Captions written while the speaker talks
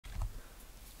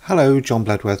Hello, John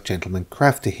Bloodworth, Gentleman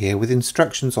Crafter here with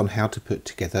instructions on how to put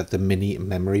together the mini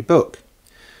memory book.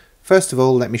 First of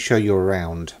all, let me show you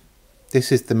around.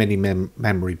 This is the mini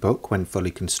memory book when fully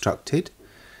constructed.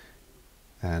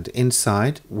 And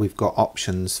inside we've got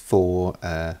options for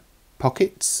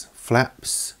pockets,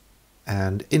 flaps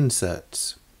and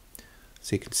inserts.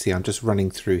 So you can see I'm just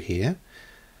running through here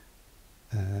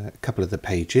a couple of the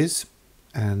pages.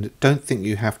 And don't think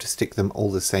you have to stick them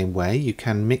all the same way. You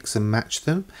can mix and match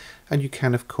them, and you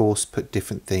can of course put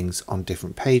different things on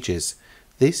different pages.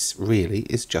 This really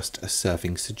is just a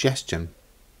serving suggestion.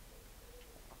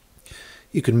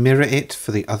 You can mirror it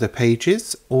for the other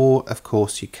pages, or of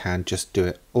course you can just do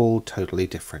it all totally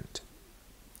different.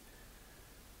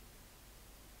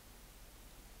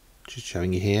 Just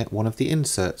showing you here one of the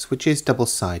inserts, which is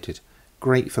double-sided.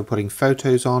 Great for putting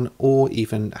photos on, or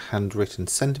even handwritten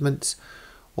sentiments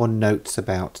or notes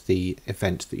about the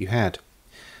event that you had.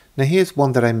 Now here's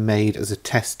one that I made as a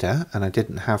tester, and I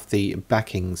didn't have the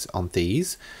backings on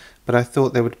these, but I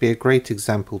thought there would be a great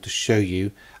example to show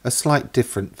you a slight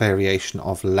different variation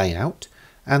of layout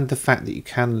and the fact that you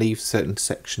can leave certain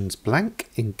sections blank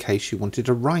in case you wanted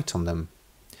to write on them.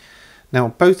 Now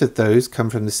both of those come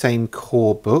from the same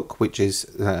core book, which is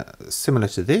similar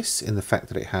to this in the fact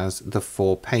that it has the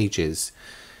 4 pages.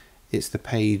 It's the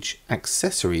page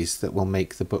accessories that will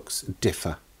make the books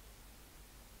differ.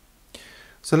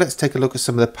 So let's take a look at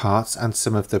some of the parts and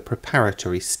some of the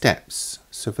preparatory steps.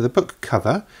 So for the book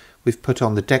cover, we've put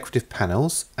on the decorative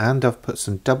panels, and I've put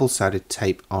some double-sided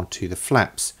tape onto the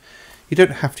flaps. You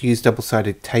don't have to use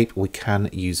double-sided tape, we can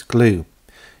use glue.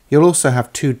 You'll also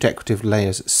have 2 decorative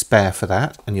layers spare for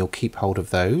that, and you'll keep hold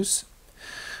of those.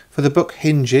 For the book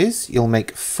hinges, you'll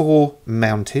make 4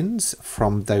 mountings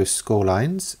from those score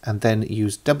lines, and then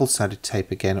use double-sided tape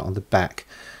again on the back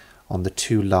on the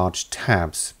 2 large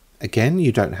tabs. Again,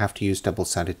 you don't have to use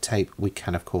double-sided tape, we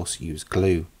can of course use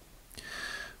glue.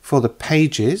 For the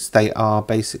pages, they are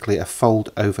basically a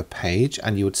fold over page,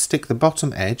 and you would stick the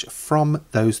bottom edge from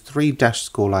those 3 dashed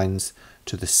score lines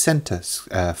to the centre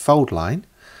fold line,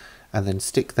 and then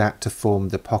stick that to form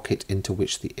the pocket into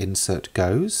which the insert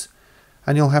goes.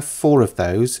 And you'll have 4 of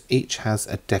those, each has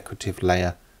a decorative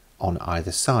layer on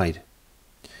either side.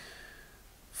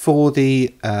 For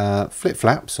the flip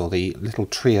flaps, or the little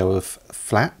trio of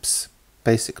flaps,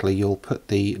 basically you'll put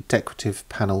the decorative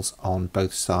panels on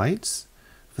both sides.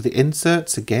 For the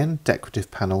inserts, again,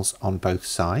 decorative panels on both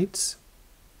sides.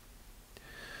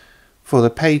 For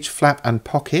the page flap and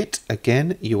pocket,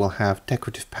 again, you will have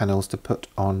decorative panels to put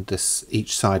on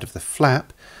each side of the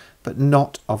flap, but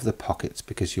not of the pockets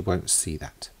because you won't see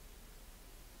that.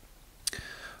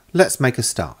 Let's make a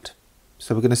start.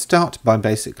 So we're going to start by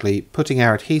basically putting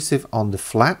our adhesive on the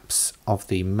flaps of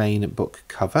the main book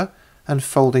cover and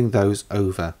folding those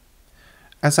over.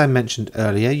 As I mentioned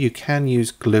earlier, you can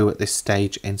use glue at this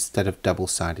stage instead of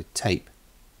double-sided tape.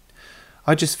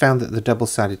 I just found that the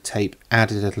double-sided tape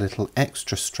added a little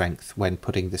extra strength when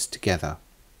putting this together.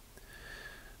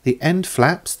 The end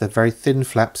flaps, the very thin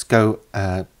flaps, go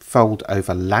fold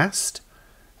over last,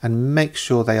 and make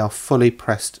sure they are fully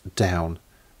pressed down.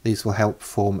 These will help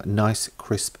form nice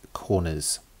crisp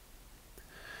corners.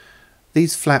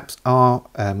 These flaps are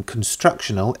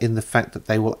constructional in the fact that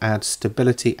they will add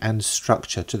stability and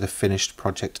structure to the finished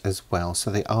project as well, so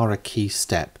they are a key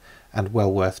step and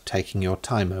well worth taking your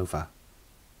time over.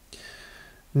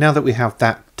 Now that we have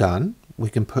that done, we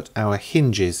can put our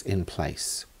hinges in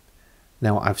place.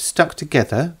 Now I've stuck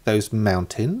together those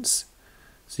mountings,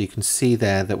 so you can see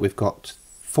there that we've got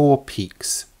 4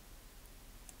 peaks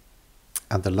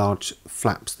and the large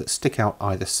flaps that stick out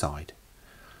either side.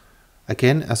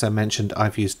 Again, as I mentioned,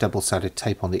 I've used double-sided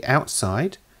tape on the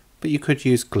outside, but you could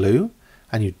use glue,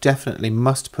 and you definitely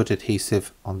must put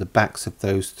adhesive on the backs of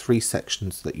those 3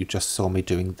 sections that you just saw me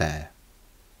doing there.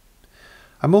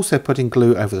 I'm also putting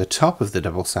glue over the top of the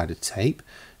double-sided tape,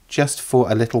 just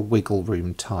for a little wiggle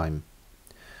room time.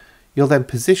 You'll then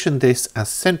position this as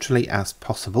centrally as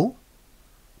possible,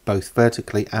 both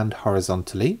vertically and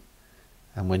horizontally,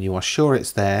 and when you are sure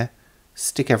it's there,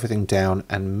 stick everything down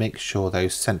and make sure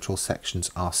those central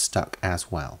sections are stuck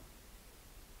as well.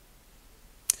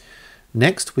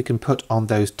 Next, we can put on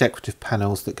those decorative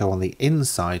panels that go on the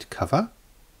inside cover.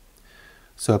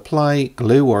 So apply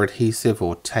glue or adhesive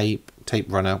or tape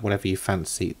runner, whatever you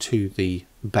fancy, to the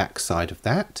back side of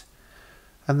that,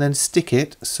 and then stick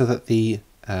it so that the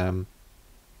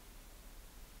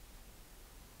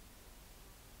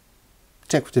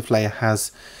decorative layer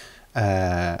has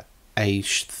a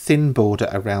thin border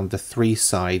around the 3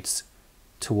 sides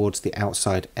towards the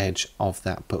outside edge of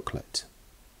that booklet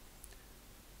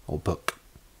or book.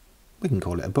 We can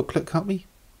call it a booklet, can't we?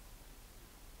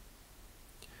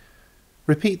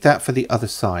 Repeat that for the other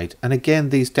side, and again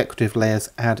these decorative layers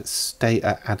add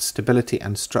stability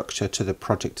and structure to the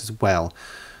project as well.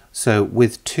 So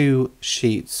with 2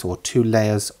 sheets or 2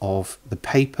 layers of the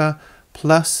paper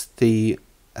plus the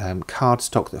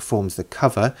cardstock that forms the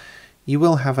cover, you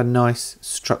will have a nice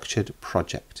structured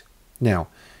project. Now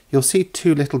you'll see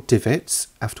 2 little divots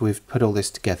after we've put all this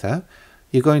together.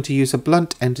 You're going to use a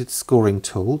blunt-ended scoring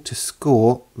tool to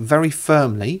score very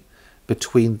firmly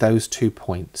between those 2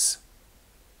 points.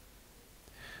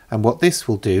 And what this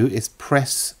will do is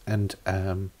press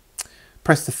the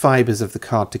fibres of the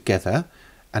card together,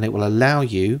 and it will allow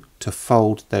you to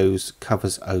fold those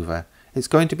covers over. It's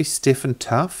going to be stiff and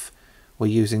tough. We're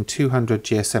using 200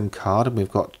 GSM card, and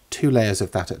we've got 2 layers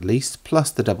of that at least,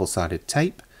 plus the double-sided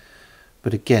tape.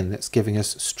 But again, that's giving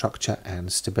us structure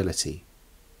and stability.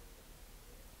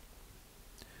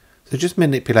 So just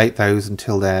manipulate those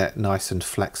until they're nice and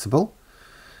flexible,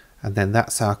 and then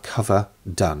that's our cover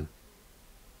done.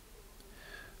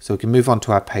 So we can move on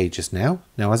to our pages now.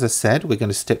 Now, as I said, we're going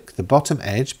to stick the bottom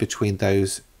edge between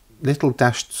those little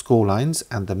dashed score lines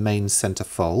and the main center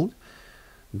fold.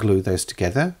 Glue those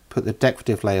together, put the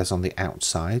decorative layers on the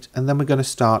outside, and then we're going to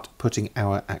start putting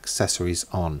our accessories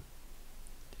on.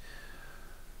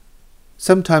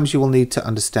 Sometimes you will need to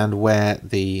understand where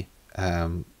the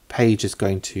page is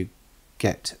going to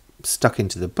get stuck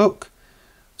into the book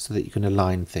so that you can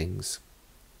align things.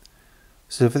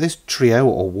 So for this trio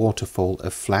or waterfall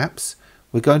of flaps,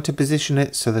 we're going to position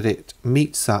it so that it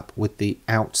meets up with the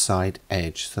outside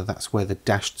edge. So that's where the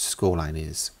dashed scoreline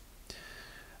is.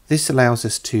 This allows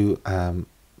us to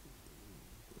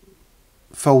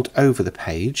fold over the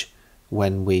page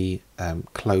when we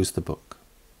close the book.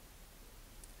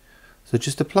 So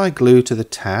just apply glue to the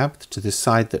tab to the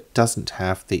side that doesn't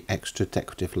have the extra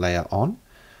decorative layer on,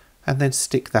 and then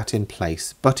stick that in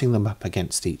place, butting them up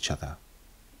against each other.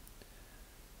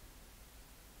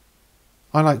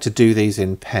 I like to do these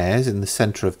in pairs in the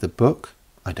center of the book.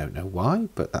 I don't know why,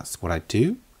 but that's what I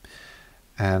do.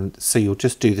 And so you'll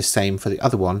just do the same for the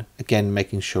other one, again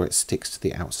making sure it sticks to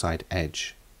the outside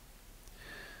edge.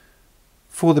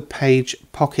 For the page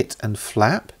pocket and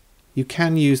flap, you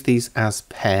can use these as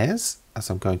pairs, as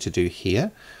I'm going to do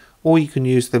here, or you can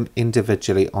use them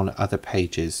individually on other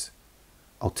pages.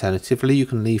 Alternatively, you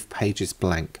can leave pages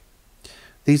blank.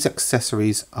 These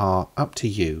accessories are up to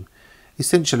you.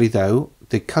 Essentially though,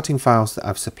 the cutting files that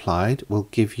I've supplied will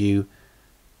give you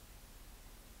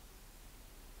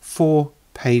 4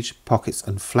 page pockets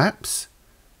and flaps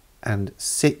and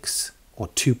 6 or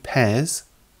 2 pairs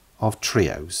of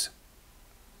trios.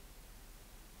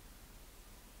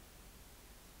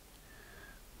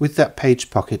 With that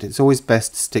page pocket, it's always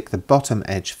best to stick the bottom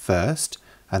edge first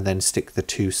and then stick the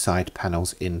 2 side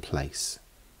panels in place.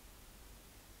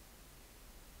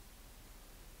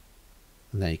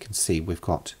 And there you can see we've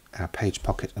got our page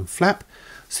pocket and flap.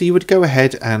 So you would go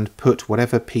ahead and put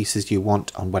whatever pieces you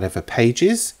want on whatever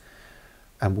pages.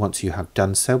 And once you have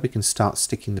done so, we can start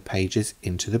sticking the pages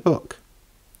into the book.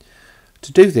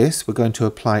 To do this, we're going to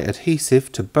apply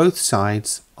adhesive to both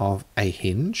sides of a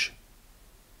hinge.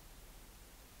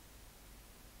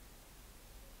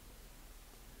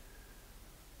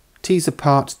 Tease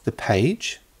apart the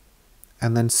page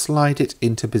and then slide it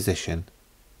into position.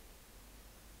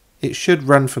 It should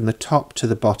run from the top to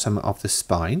the bottom of the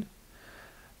spine,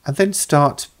 and then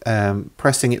start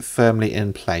pressing it firmly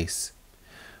in place.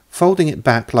 Folding it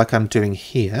back like I'm doing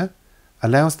here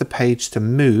allows the page to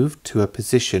move to a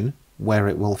position where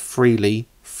it will freely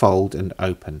fold and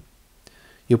open.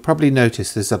 You'll probably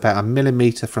notice there's about 1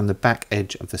 millimeter from the back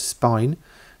edge of the spine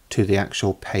to the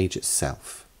actual page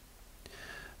itself.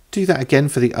 Do that again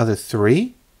for the other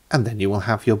 3, and then you will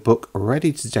have your book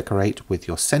ready to decorate with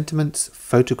your sentiments,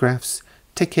 photographs,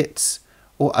 tickets,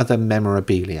 or other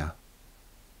memorabilia.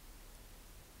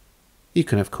 You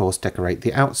can of course decorate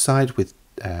the outside with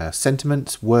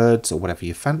sentiments, words, or whatever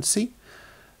you fancy.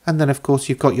 And then of course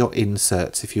you've got your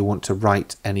inserts if you want to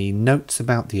write any notes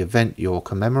about the event you're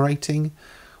commemorating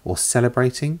or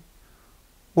celebrating,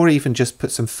 or even just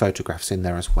put some photographs in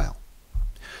there as well.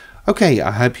 Okay, I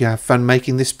hope you have fun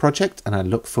making this project, and I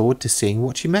look forward to seeing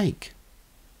what you make.